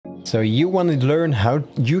So you want to learn how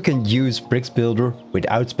you can use Bricks Builder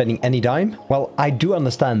without spending any dime? Well, I do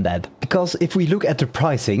understand that, because if we look at the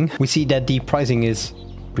pricing, we see that the pricing is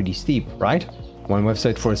pretty steep, right? One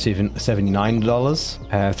website for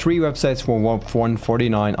 $79, 3 websites for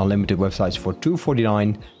 $149, unlimited websites for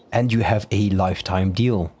 $249, and you have a lifetime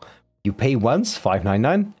deal. You pay once,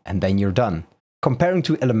 $5.99, and then you're done. Comparing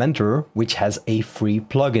to Elementor, which has a free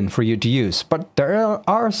plugin for you to use, but there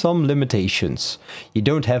are some limitations. You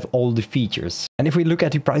don't have all the features. And if we look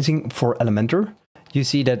at the pricing for Elementor, you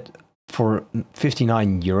see that for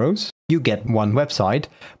 59 euros, you get 1 website,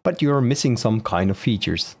 but you're missing some kind of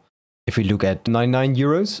features. If we look at 99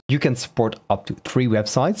 euros, you can support up to 3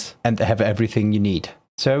 websites and have everything you need.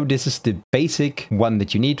 So this is the basic one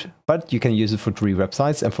that you need, but you can use it for 3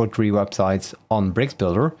 websites, and for 3 websites on Bricks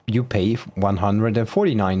Builder, you pay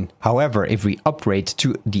 149. However, if we upgrade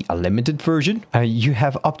to the unlimited version, you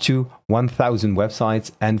have up to 1000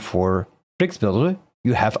 websites, and for Bricks Builder,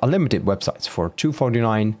 you have unlimited websites for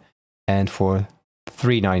 $249 and for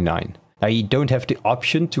 $399. Now you don't have the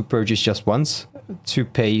option to purchase just once, to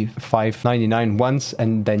pay $5.99 once,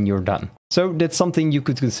 and then you're done. So that's something you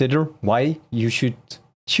could consider why you should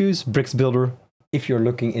choose Bricks Builder if you're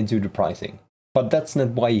looking into the pricing. But that's not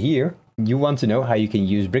why you're here. You want to know how you can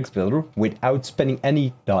use Bricks Builder without spending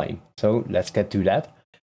any dime. So let's get to that.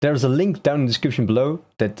 There's a link down in the description below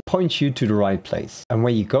that points you to the right place. And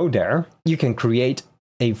when you go there, you can create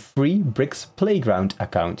a free Bricks Playground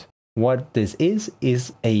account. What this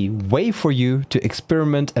is a way for you to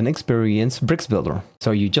experiment and experience Bricks Builder.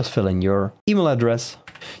 So you just fill in your email address,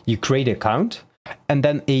 you create an account, and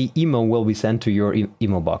then an email will be sent to your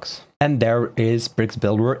email box. And there is Bricks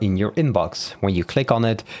Builder in your inbox. When you click on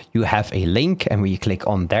it, you have a link, and when you click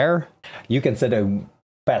on there, you can set a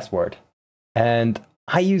password. And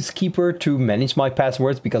I use Keeper to manage my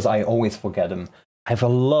passwords because I always forget them. I have a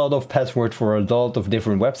lot of passwords for a lot of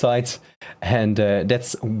different websites, and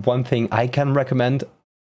that's one thing I can recommend.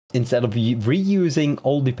 Instead of reusing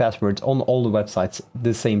all the passwords on all the websites at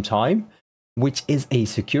the same time, which is a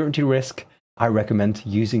security risk, I recommend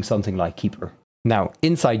using something like Keeper. Now,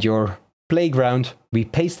 inside your playground, we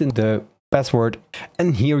paste in the password,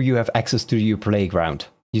 and here you have access to your playground.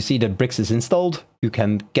 You see that Bricks is installed, you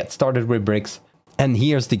can get started with Bricks. And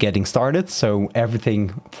here's the getting started. So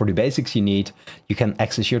everything for the basics you need. You can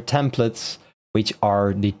access your templates, which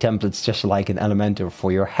are the templates just like in Elementor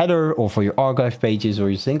for your header or for your archive pages or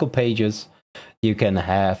your single pages. You can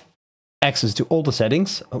have access to all the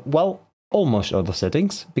settings. Well, almost all the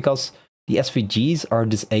settings, because the SVGs are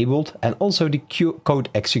disabled and also the code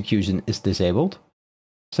execution is disabled.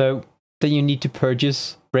 So then you need to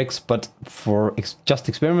purchase Bricks, but for just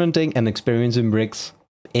experimenting and experiencing Bricks,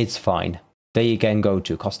 it's fine. Then you can go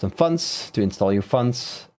to custom fonts to install your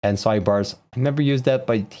fonts and sidebars. I never used that,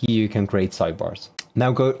 but here you can create sidebars.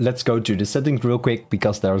 Now let's go to the settings real quick,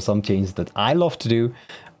 because there are some changes that I love to do.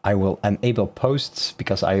 I will enable posts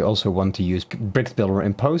because I also want to use Bricks Builder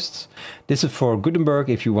in posts. This is for Gutenberg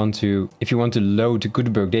if you want to load the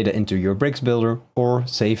Gutenberg data into your Bricks Builder or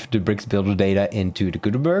save the Bricks Builder data into the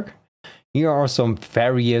Gutenberg. Here are some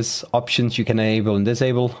various options you can enable and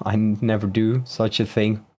disable. I never do such a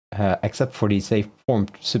thing. Except for the save form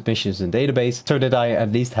submissions in database, so that I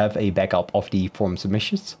at least have a backup of the form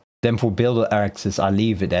submissions. Then for builder access, I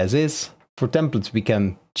leave it as is. For templates, we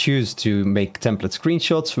can choose to make template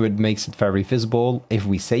screenshots, so it makes it very visible if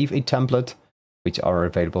we save a template, which are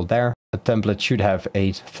available there. A template should have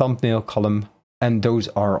a thumbnail column, and those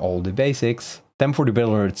are all the basics. Then for the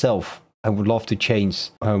builder itself, I would love to change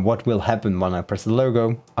what will happen when I press the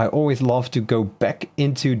logo. I always love to go back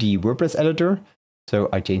into the WordPress editor. So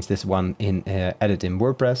I changed this one in edit in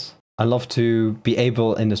WordPress. I love to be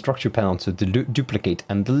able in the structure panel to duplicate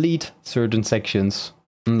and delete certain sections.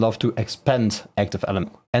 And love to expand active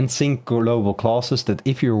element and sync global classes, that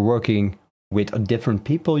if you're working with different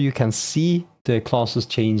people, you can see the classes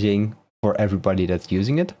changing for everybody that's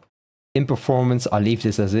using it. In performance, I leave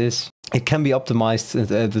this as is. It can be optimized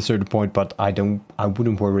at a certain point, but I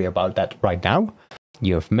wouldn't worry about that right now.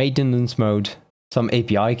 You have maintenance mode. Some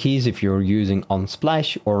API keys if you're using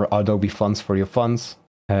Unsplash or Adobe Fonts for your fonts.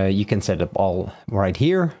 You can set up all right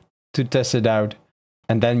here to test it out.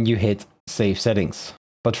 And then you hit Save Settings.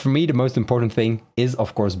 But for me, the most important thing is,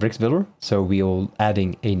 of course, Bricks Builder. So we're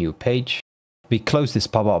adding a new page. We close this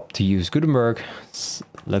pop-up to use Gutenberg.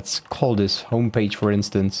 Let's call this home page, for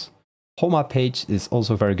instance. Home page is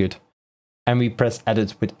also very good. And we press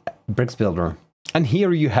Edit with Bricks Builder. And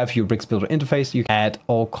here you have your Bricks Builder interface. You can add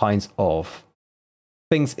all kinds of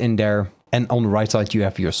things in there, and on the right side you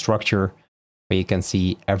have your structure where you can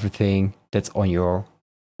see everything that's on your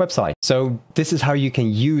website. So this is how you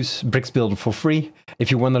can use Bricks Builder for free.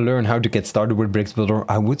 If you want to learn how to get started with Bricks Builder,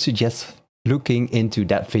 I would suggest looking into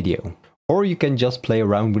that video. Or you can just play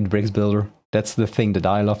around with Bricks Builder. That's the thing that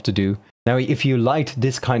I love to do. Now, if you liked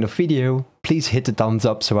this kind of video, please hit the thumbs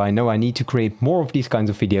up so I know I need to create more of these kinds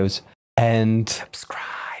of videos. And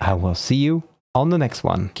subscribe. I will see you on the next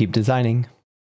one. Keep designing.